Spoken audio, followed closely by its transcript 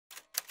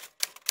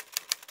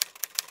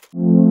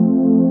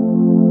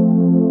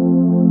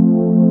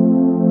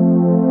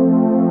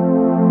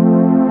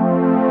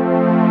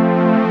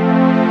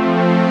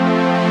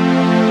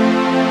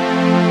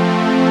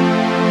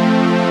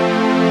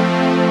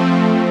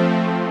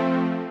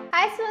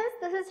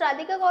is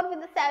Radhika Kaur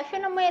with the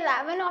session number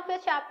 11 of your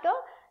chapter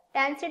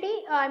density.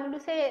 I mean to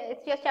say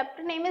your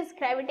chapter name is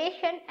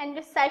gravitation and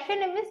your session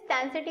name is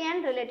density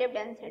and relative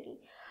density.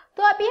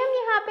 तो अभी हम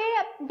यहाँ पे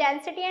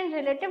density and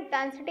relative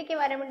density के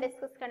बारे में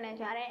discuss करने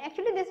जा रहे हैं.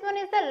 Actually this one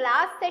is the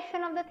last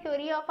session of the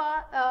theory of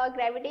our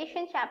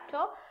gravitation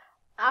chapter.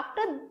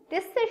 After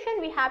this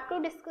session we have to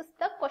discuss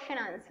the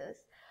question answers.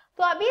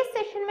 तो अभी इस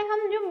सेशन में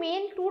हम जो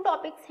मेन टू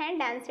टॉपिक्स हैं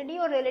डेंसिटी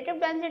और रिलेटिव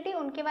डेंसिटी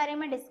उनके बारे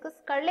में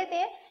डिस्कस कर लेते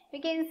हैं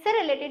क्योंकि इनसे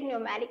रिलेटेड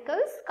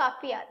न्यूमेरिकल्स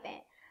काफी आते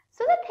हैं.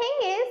 So the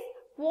thing is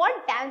what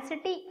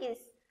density is.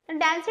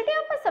 Density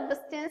of a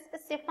substance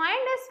is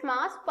defined as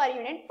mass per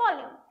unit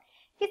volume.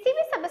 किसी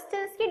भी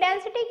सब्सटेंस की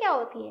डेंसिटी क्या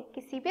होती है?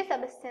 किसी भी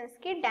सब्सटेंस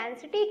की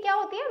डेंसिटी क्या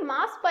होती है?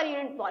 मास per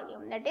unit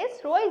volume, that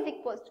is row is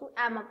equals to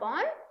m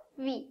upon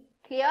v.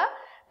 Clear?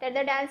 that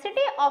the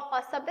density of a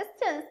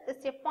substance is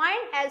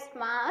defined as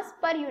mass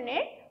per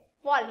unit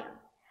volume.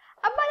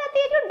 अब बात आती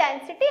है जो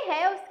डेंसिटी है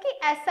उसकी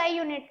SI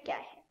यूनिट क्या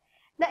है?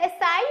 The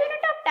SI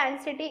unit of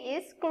density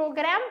is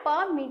kilogram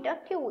per meter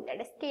cube,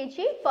 that is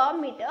kg per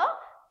meter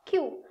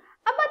cube.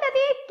 अब बात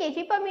आती है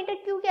kg per meter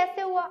cube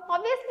कैसे हुआ?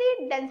 Obviously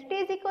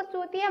density is equal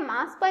to होती है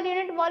mass per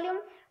unit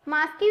volume.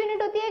 मास की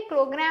यूनिट होती है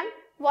किलोग्राम,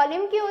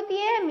 वॉल्यूम की होती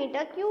है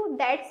मीटर क्यूब.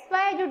 दैट्स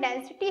वाई जो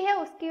डेंसिटी है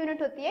उसकी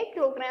यूनिट होती है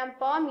किलोग्राम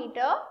पर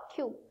मीटर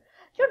क्यूब.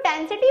 जो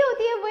डेंसिटी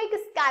होती है वो एक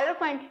स्केलर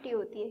क्वांटिटी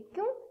होती है.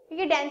 क्यों?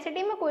 क्योंकि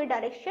डेंसिटी में कोई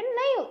डायरेक्शन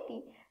नहीं होती.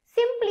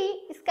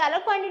 Simply scalar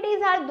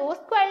quantities are those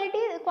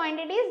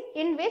quantities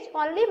in which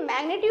only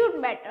magnitude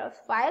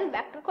matters, while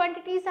vector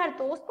quantities are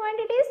those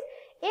quantities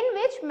in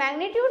which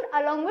magnitude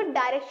along with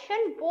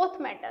direction both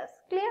matters.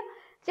 Clear?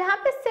 जहाँ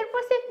पे सिर्फ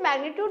और सिर्फ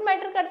मैग्नीट्यूड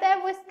मैटर करता है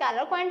वो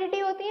स्केलर क्वांटिटी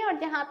होती है और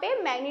जहाँ पे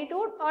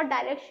मैग्नीट्यूड और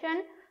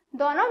डायरेक्शन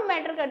दोनों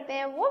मैटर करते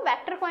हैं वो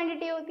वेक्टर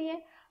क्वांटिटी होती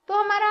है. तो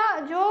हमारा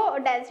जो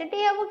डेंसिटी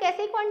है वो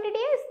कैसी क्वांटिटी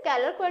है?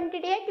 स्केलर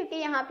क्वांटिटी है क्योंकि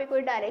यहाँ पे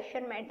कोई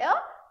डायरेक्शन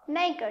मैटर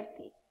नहीं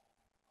करती.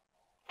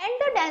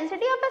 And the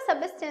density of a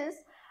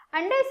substance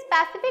under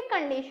specific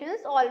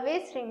conditions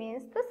always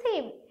remains the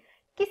same.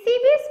 किसी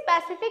भी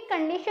स्पेसिफिक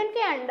कंडीशन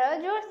के अंडर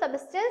जो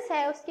सब्सटेंस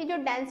है उसकी जो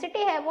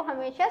डेंसिटी है वो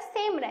हमेशा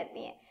सेम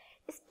रहती है.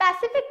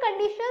 Specific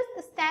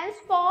conditions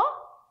stands for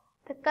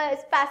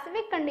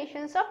specific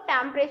conditions of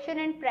temperature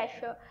and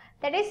pressure.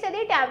 That is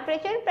यदि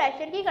टेम्परेचर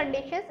प्रेशर की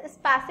कंडीशंस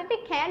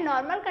स्पेसिफिक हैं,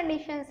 नॉर्मल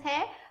कंडीशंस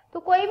हैं, तो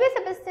कोई भी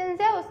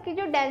सब्सटेंस है उसकी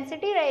जो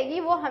डेंसिटी रहेगी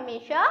वो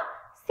हमेशा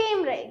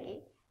सेम रहेगी.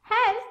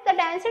 Hence, the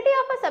density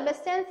of a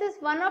substance is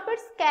one of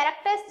its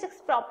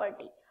characteristics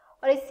property.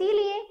 और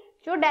इसीलिए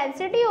जो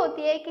डेंसिटी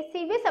होती है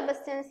किसी भी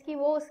सब्सटेंस की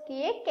वो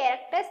उसकी एक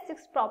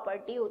कैरेक्टरिस्टिक्स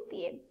प्रॉपर्टी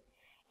होती है.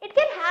 It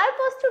can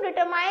help us to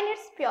determine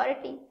its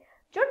purity.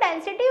 जो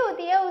डेंसिटी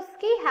होती है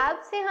उसकी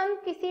हेल्प से हम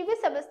किसी भी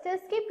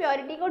सब्सटेंस की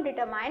प्योरिटी को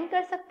डिटरमाइन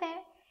कर सकते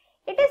हैं.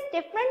 It is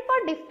different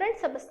for different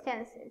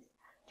substances.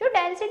 जो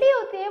डेंसिटी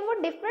होती है वो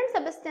डिफरेंट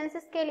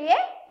सब्सटेंसेस के लिए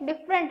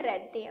डिफरेंट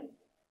रहती है.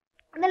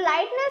 The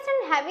lightness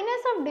and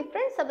heaviness of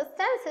different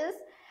substances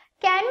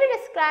can be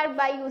described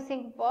by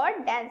using word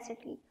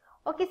density.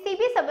 और किसी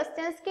भी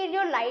सब्सटेंस की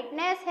जो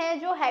लाइटनेस है,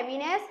 जो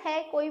हैवीनेस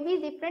है, कोई भी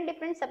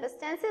डिफरेंट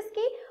सब्सटेंसेस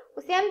की,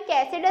 उसे हम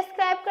कैसे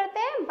डिस्क्राइब करते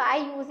हैं? By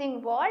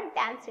using word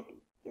density.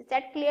 Is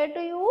that clear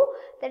to you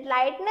that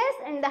lightness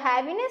and the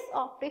heaviness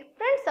of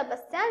different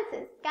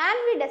substances can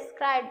be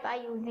described by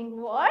using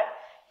word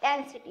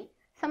density?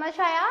 समझ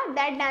आया?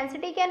 That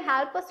density can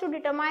help us to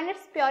determine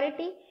its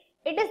purity.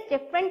 It is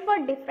different for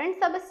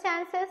different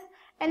substances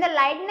and the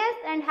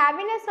lightness and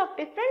heaviness of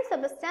different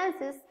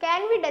substances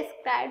can be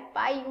described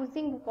by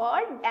using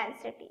word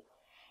density.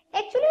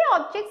 Actually,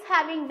 objects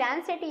having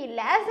density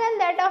less than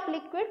that of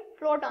liquid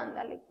float on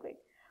the liquid.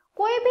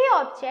 कोई भी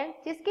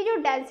object जिसकी जो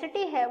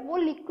density है वो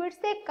liquid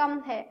से कम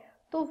है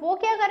तो वो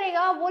क्या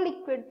करेगा? वो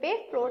लिक्विड पे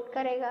फ्लोट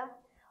करेगा.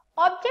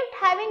 Object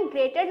having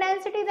greater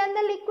density than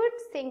the liquid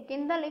sink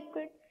in the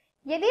liquid.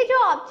 यदि जो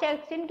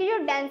ऑब्जेक्ट जिनकी जो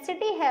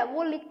डेंसिटी है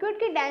वो लिक्विड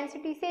की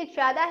डेंसिटी से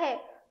ज्यादा है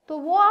तो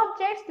वो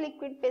ऑब्जेक्ट्स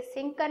लिक्विड पे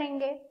सिंक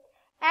करेंगे.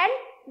 And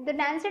the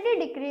density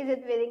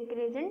decreases with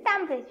increase in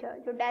temperature.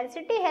 जो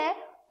डेंसिटी है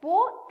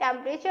वो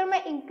टेम्परेचर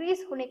में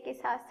इंक्रीज होने के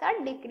साथ साथ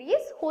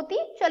डिक्रीज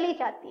होती चली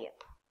जाती है.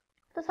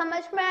 तो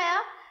समझ में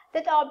आया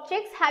that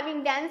objects having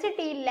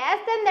density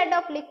less than that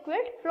of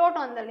liquid float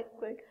on the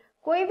liquid.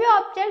 कोई भी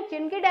ऑब्जेक्ट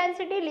जिनकी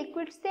डेंसिटी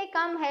लिक्विड से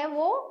कम है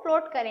वो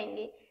फ्लोट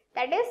करेंगे.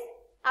 दैट इज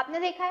आपने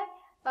देखा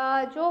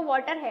है जो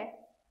वाटर है,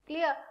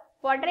 क्लियर?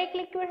 वाटर एक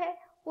लिक्विड है,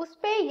 उस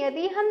पे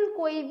यदि हम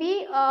कोई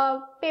भी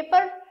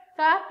पेपर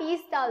का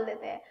पीस डाल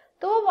देते हैं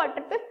तो वो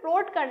वाटर पे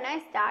फ्लोट करना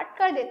स्टार्ट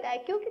कर देता है.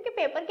 क्यों? क्योंकि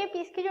पेपर के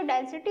पीस की जो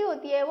डेंसिटी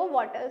होती है वो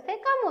वाटर से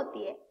कम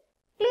होती है.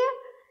 क्लियर?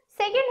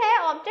 सेकेंड है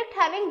object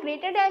having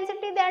greater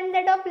density than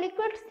that of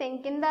liquid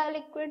sink in the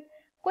liquid.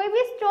 कोई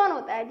भी स्टोन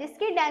होता है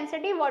जिसकी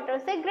डेंसिटी वाटर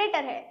से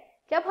ग्रेटर है,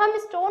 जब हम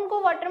स्टोन को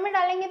वाटर में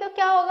डालेंगे तो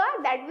क्या होगा?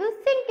 That will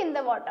sink in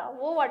the water.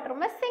 वो वाटर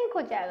में सिंक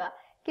हो जाएगा.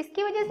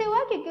 किसकी वजह से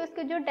हुआ? क्योंकि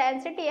उसकी जो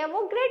डेंसिटी है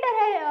वो ग्रेटर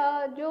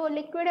है जो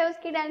लिक्विड है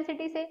उसकी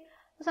डेंसिटी से.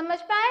 तो समझ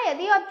में आया?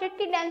 यदि ऑब्जेक्ट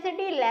की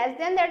density less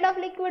than that of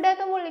liquid है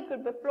तो वो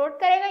लिक्विड पे फ्लोट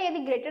करेगा. यदि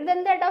greater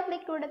than that of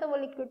liquid है तो वो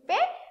लिक्विड पे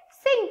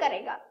सिंक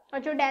करेगा, और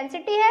जो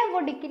डेंसिटी है वो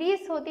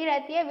डिक्रीज होती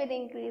रहती है with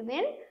increase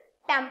in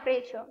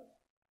temperature.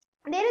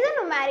 There is a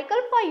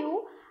numerical for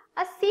you.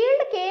 A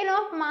sealed cane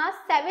of mass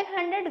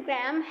 700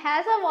 gram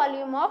has a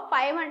volume of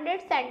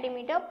 500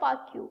 centimeter per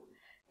cube.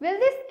 Will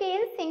this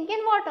cane sink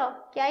in water?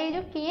 क्या ये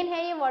जो केन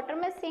है ये वाटर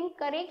में sink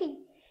करेगी?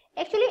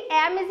 Actually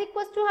m is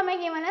equals to हमें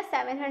given है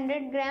 700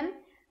 ग्राम,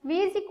 v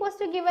is equals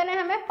to given है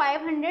हमें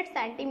 500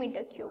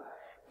 centimetre cube.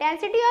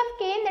 Density of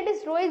cane that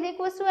is rho is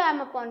equals to m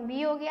upon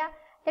v हो गया,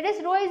 that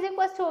is rho is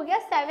equals to हो गया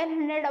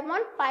 700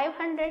 upon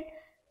 500।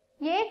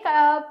 ये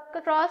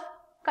cross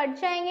cut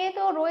जाएंगे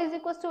तो रो इज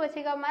इक्वल टू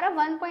बचेगा हमारा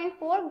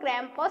 1.4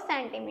 ग्राम पर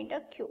centimetre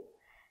cube.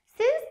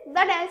 Since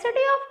the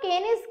density of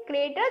cane is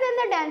greater than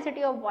the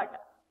density of water,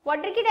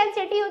 water की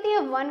डेंसिटी होती है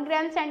 1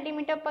 ग्राम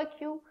सेंटीमीटर पर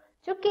क्यूब,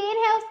 जो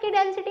केन है उसकी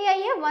डेंसिटी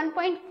आई है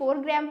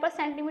 1.4 ग्राम पर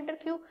सेंटीमीटर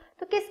क्यूब।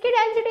 तो किसकी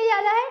डेंसिटी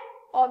ज्यादा है?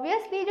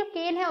 ऑब्वियसली जो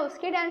केन है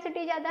उसकी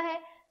डेंसिटी ज्यादा है,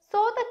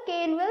 so the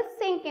cane will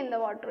sink in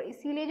the water.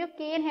 इसीलिए जो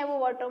केन है वो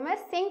वाटर में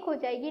सिंक हो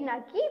जाएगी, ना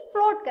कि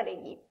फ्लोट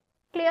करेगी।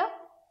 Clear?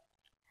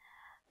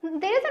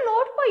 There is a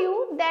note for you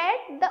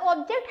that the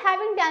object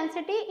having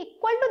density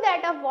equal to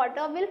that of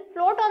water will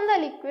float on the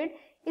liquid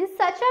in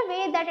such a way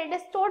that it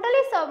is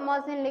totally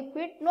submerged in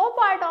liquid. No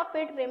part of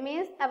it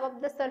remains above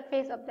the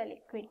surface of the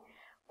liquid.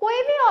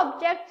 कोई भी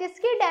object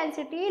जिसकी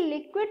density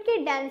liquid की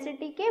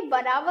density के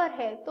बराबर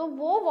है तो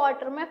वो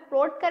water में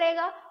फ्लोट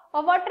करेगा,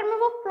 और वाटर में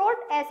वो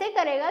फ्लोट ऐसे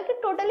करेगा कि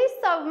टोटली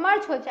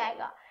सबमर्ज हो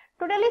जाएगा।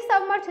 टोटली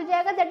सबमर्ज हो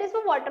जाएगा दैट इज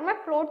वो वाटर में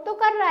फ्लोट तो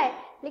कर रहा है,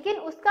 लेकिन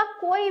उसका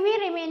कोई भी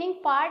रिमेनिंग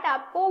पार्ट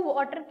आपको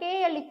वाटर के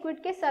या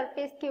लिक्विड के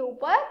सरफेस के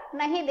ऊपर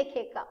नहीं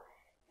दिखेगा।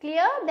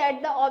 Clear?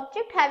 That the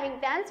object having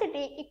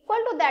density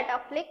equal to that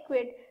of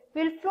liquid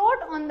will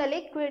float on the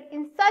liquid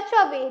in such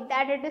a way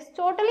that it is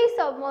totally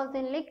submerged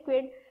in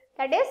liquid,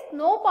 that is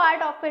no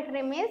part of it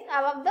remains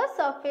above the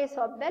surface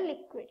of the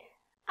liquid.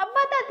 अब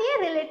बात आती है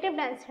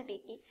relative density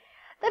की।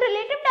 The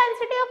relative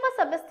density of a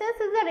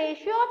substance is the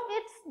ratio of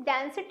its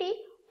density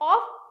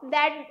of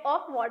that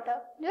of water।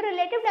 जो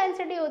relative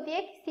density होती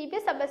है किसी भी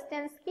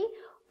substance की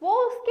वो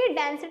उसकी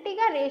density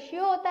का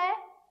ratio होता है,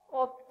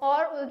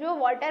 और जो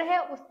water है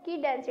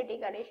उसकी density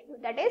का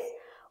ratio, that is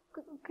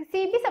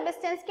किसी भी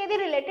substance की यदि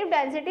relative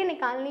density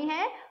निकालनी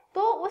है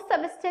तो उस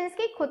substance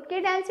की खुद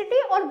की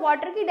density और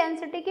water की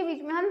density के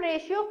बीच में हम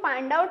ratio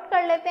find out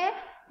कर लेते हैं।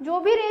 जो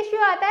भी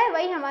ratio आता है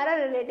वही हमारा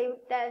relative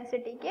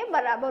density के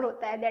बराबर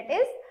होता है, that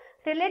is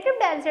relative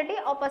density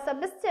of a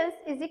substance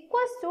is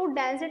equals to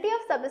density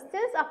of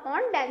substance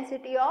upon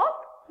density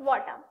of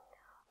water.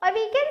 Or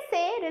we can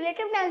say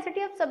relative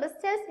density of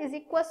substance is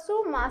equals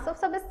to mass of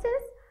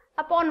substance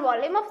upon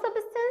volume of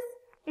substance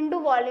into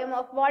volume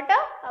of water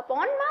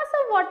upon mass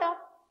of water.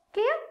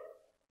 Clear?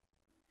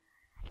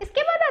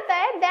 इसके बाद आता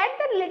है that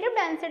the relative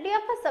density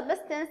of a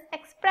substance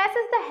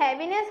expresses the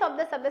heaviness of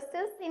the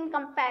substance in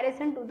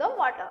comparison to the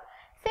water.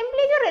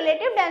 Simply जो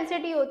relative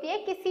density होती है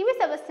किसी भी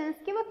substance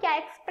की वो क्या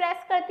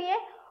एक्सप्रेस करती है?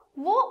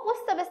 वो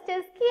उस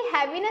सबस्टेंस की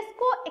हैवीनेस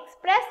को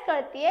एक्सप्रेस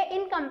करती है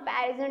in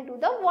comparison to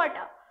the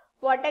water.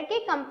 Water के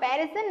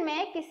कंपैरिजन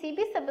में किसी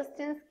भी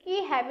सबस्टेंस की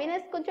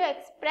हैवीनेस को जो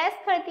एक्सप्रेस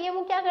करती है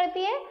वो क्या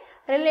करती है?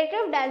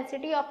 Relative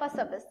density of a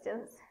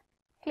substance.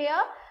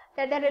 Clear?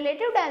 That the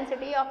relative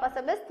density of a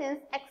substance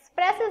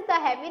expresses the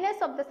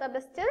heaviness of the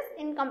substance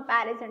in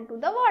comparison to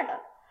the water.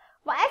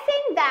 Why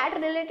saying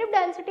that relative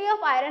density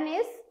of iron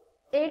is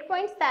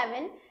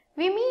 8.7,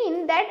 we mean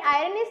that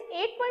iron is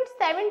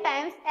 8.7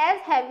 times as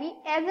heavy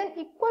as an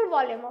equal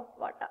volume of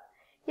water.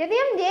 यदि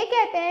हम ये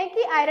कहते हैं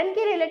कि iron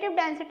की relative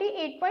density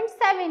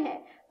 8.7 है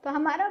तो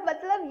हमारा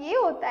मतलब ये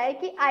होता है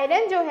कि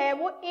आयरन जो है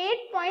वो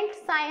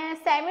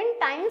 8.7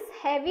 टाइम्स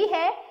हैवी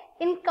है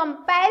in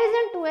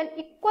comparison to N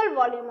equal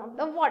volume of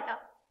the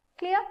water.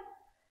 Clear?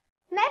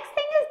 Next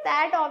thing is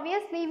that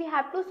obviously we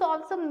have to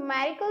solve some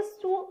numericals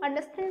to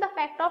understand the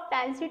fact of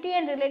density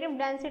and relative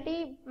density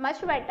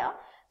much better.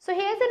 So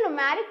here is a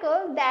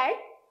numerical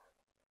that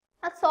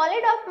a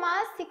solid of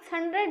mass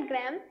 600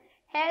 gram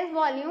has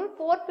volume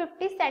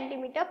 450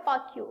 centimeter per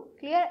cube.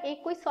 Clear?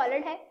 एक कोई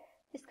solid है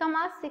जिसका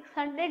mass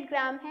 600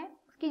 gram है,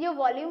 उसकी जो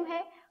volume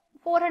है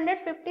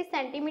 450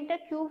 centimeter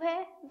cube है।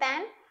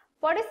 Then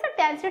what is the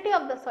density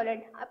of the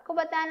solid? आपको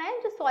बताना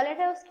है जो solid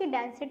है उसकी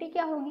density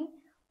क्या होगी।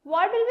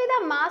 What will be the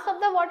mass of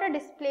the water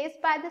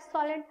displaced by this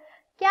solid?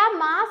 क्या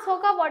mass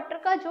होगा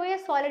water का जो ये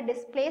solid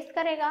displace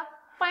करेगा।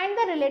 Find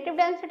the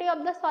relative density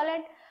of the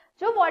solid.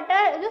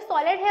 जो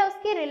सॉलिड है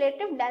उसकी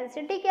रिलेटिव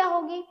डेंसिटी क्या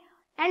होगी,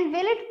 एंड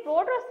विल इट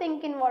फ्लोट और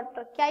सिंक इन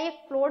वाटर? क्या ये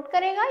फ्लोट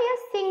करेगा या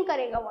सिंक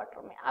करेगा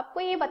वाटर में, आपको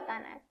ये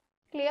बताना है।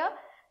 क्लियर?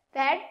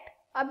 दैट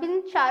अब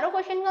इन चारों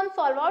क्वेश्चन को हम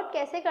सॉल्व आउट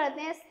कैसे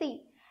करते हैं। सी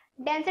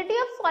density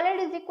of solid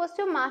is equal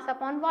to mass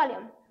upon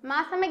volume.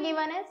 मास हमें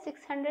गिवन है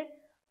 600,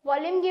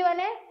 वॉल्यूम गिवन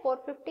है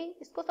 450।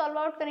 इसको सॉल्व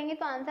आउट करेंगे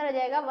तो आंसर आ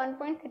जाएगा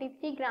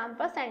 1.33 ग्राम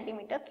पर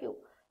सेंटीमीटर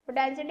क्यूब। तो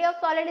density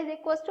of solid is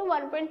equal to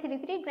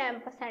 1.33 ग्राम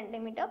पर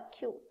centimetre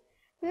cube.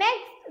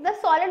 Next, the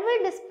solid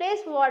will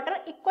displace water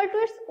equal to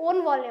its own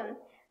volume,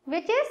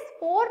 which is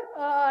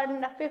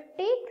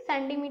 450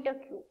 centimeter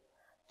cube.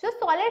 जो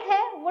सॉलिड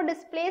है वो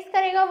डिस्प्लेस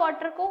करेगा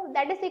वाटर को,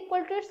 that is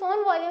equal to its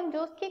own volume, जो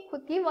उसकी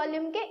खुद की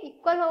वॉल्यूम के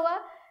इक्वल होगा,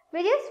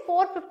 विच इज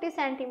 450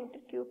 सेंटीमीटर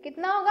क्यूब.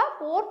 कितना होगा?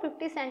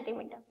 450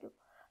 centimetre cube.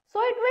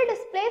 So it will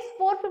displace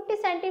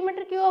 450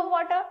 centimetre cube of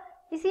water.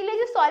 इसीलिए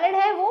जो सॉलिड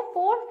है वो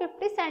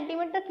 450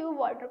 सेंटीमीटर क्यूब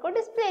वाटर को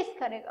डिस्प्लेस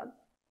करेगा.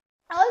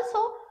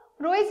 Also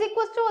row is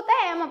equal to होता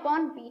है m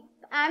upon v.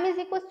 m is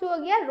equal to हो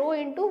गया रो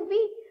इंटू v.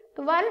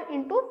 तो 1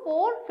 इंटू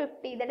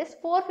 450 दैट इज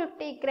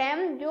 450 ग्राम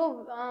जो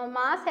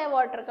मास है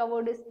वाटर का वो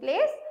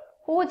डिस्प्लेस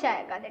हो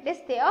जाएगा. That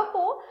is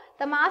therefore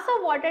the mass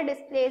of water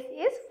displace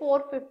is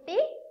 450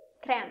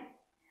 gram.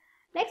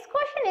 Next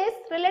question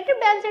is relative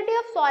density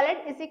of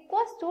solid is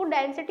equal to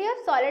density of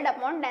solid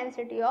upon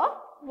density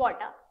of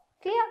water.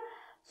 Clear?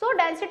 So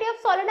density of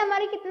solid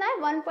हमारी कितना है?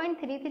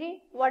 1.33.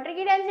 Water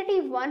की density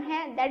 1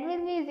 है, that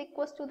means is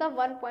equal to the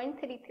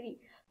 1.33.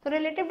 तो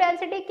relative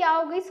density क्या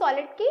हो गई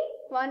solid की?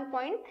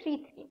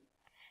 1.33.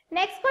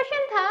 नेक्स्ट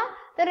क्वेश्चन था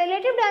the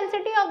relative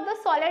density of the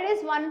solid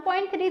is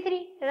 1.33,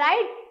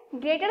 right,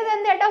 greater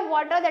than that of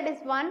water that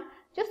is 1.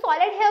 जो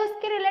सॉलिड है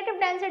उसकी रिलेटिव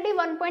डेंसिटी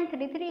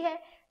 1.33 है,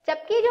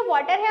 जबकि जो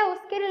वाटर है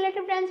उसकी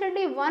रिलेटिव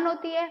डेंसिटी 1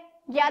 होती है.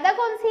 ज्यादा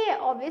कौन सी है?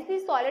 ऑब्वियसली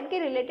सॉलिड की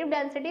relative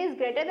density is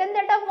greater than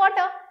that of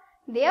water.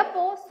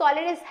 Therefore,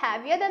 solid is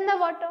heavier than the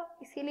water.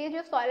 इसीलिए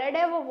जो solid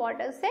है वो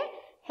water से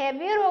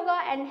heavier होगा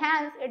and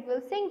hence it will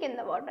sink in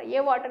the water.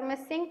 ये water में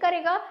sink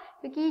करेगा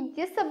क्योंकि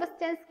जिस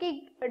substance की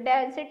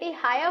density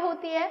higher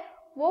होती है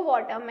वो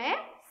water में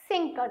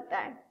sink करता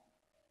है.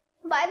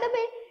 By the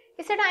way,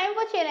 it's a time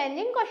for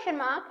challenging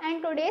question mark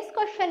and today's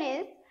question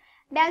is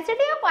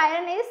density of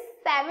iron is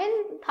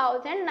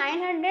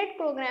 7,900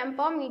 kilogram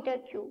per meter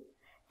cube.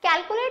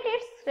 Calculate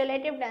its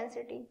relative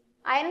density.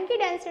 Iron की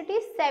density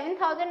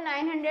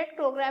 7,900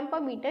 kilogram पर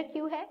metre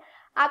cube है.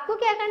 आपको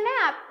क्या करना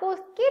है? आपको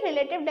उसकी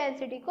relative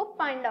density को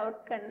फाइंड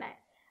आउट करना है.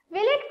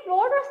 विल इट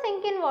फ्लोट और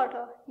सिंक इन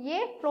वाटर?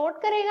 ये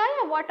फ्लोट करेगा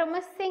या वाटर में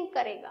सिंक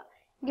करेगा?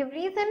 Give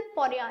reason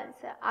for your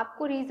answer.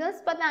 आपको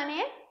रीजंस बताने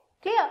हैं.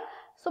 Clear?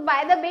 So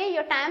by the way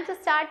your time's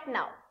start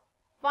now.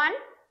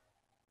 1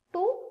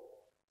 2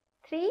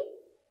 3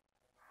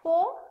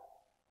 4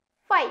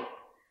 5.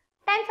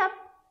 Times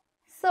up.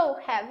 So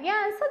have you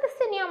answer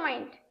this in your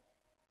mind?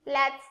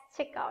 Let's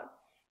check out.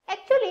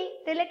 Actually,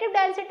 relative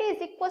density is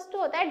equals to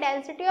होता है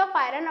density of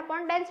iron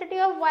upon density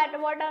of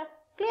water.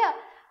 Clear?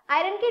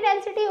 Iron की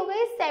density हो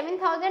गई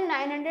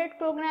 7,900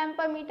 kilogram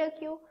पर metre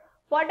cube.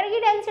 Water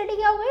की density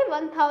क्या हो गई?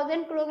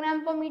 1,000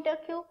 किलोग्राम पर metre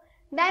cube.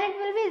 Then it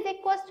will be is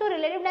equals to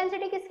relative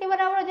density किसके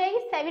बराबर हो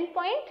जाएगी?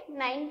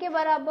 7.9 के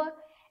बराबर.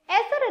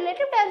 As the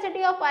relative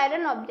density of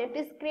iron object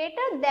is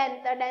greater than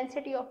the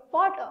density of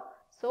water,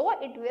 so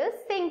it will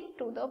sink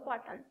to the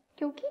bottom.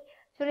 क्योंकि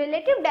जो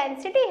relative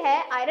density है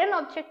iron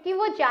object की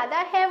वो ज्यादा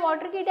है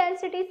वाटर की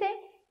डेंसिटी से,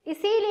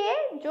 इसीलिए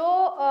जो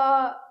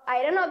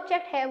आयरन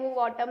ऑब्जेक्ट है वो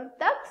बॉटम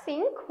तक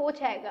सिंक हो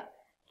जाएगा.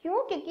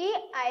 क्यों? क्योंकि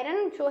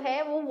आयरन जो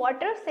है वो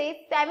वाटर से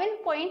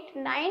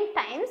 7.9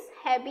 टाइम्स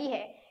हैवी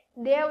है.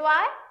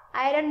 Thereby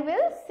iron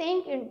will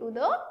sink into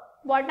the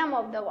bottom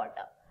of the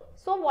water.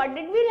 So what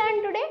did we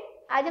learn today?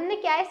 आज हमने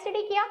क्या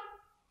स्टडी किया?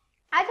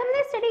 आज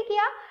हमने स्टडी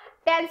किया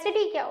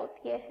डेंसिटी क्या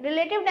होती है,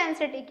 रिलेटिव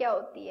डेंसिटी क्या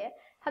होती है.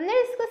 हमने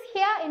डिस्कस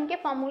किया इनके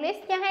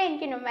फॉर्मूलेस क्या हैं,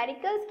 इनके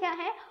न्यूमेरिकल्स क्या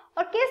हैं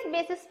और किस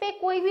बेसिस पे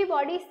कोई भी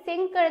बॉडी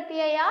सिंक करती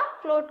है या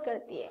फ्लोट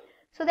करती है.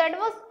 So that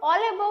was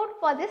all about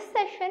for this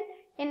session.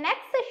 In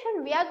next session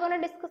we are gonna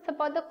discuss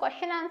about the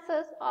question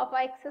answers of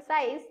our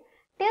exercise.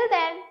 Till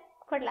then,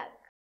 good luck.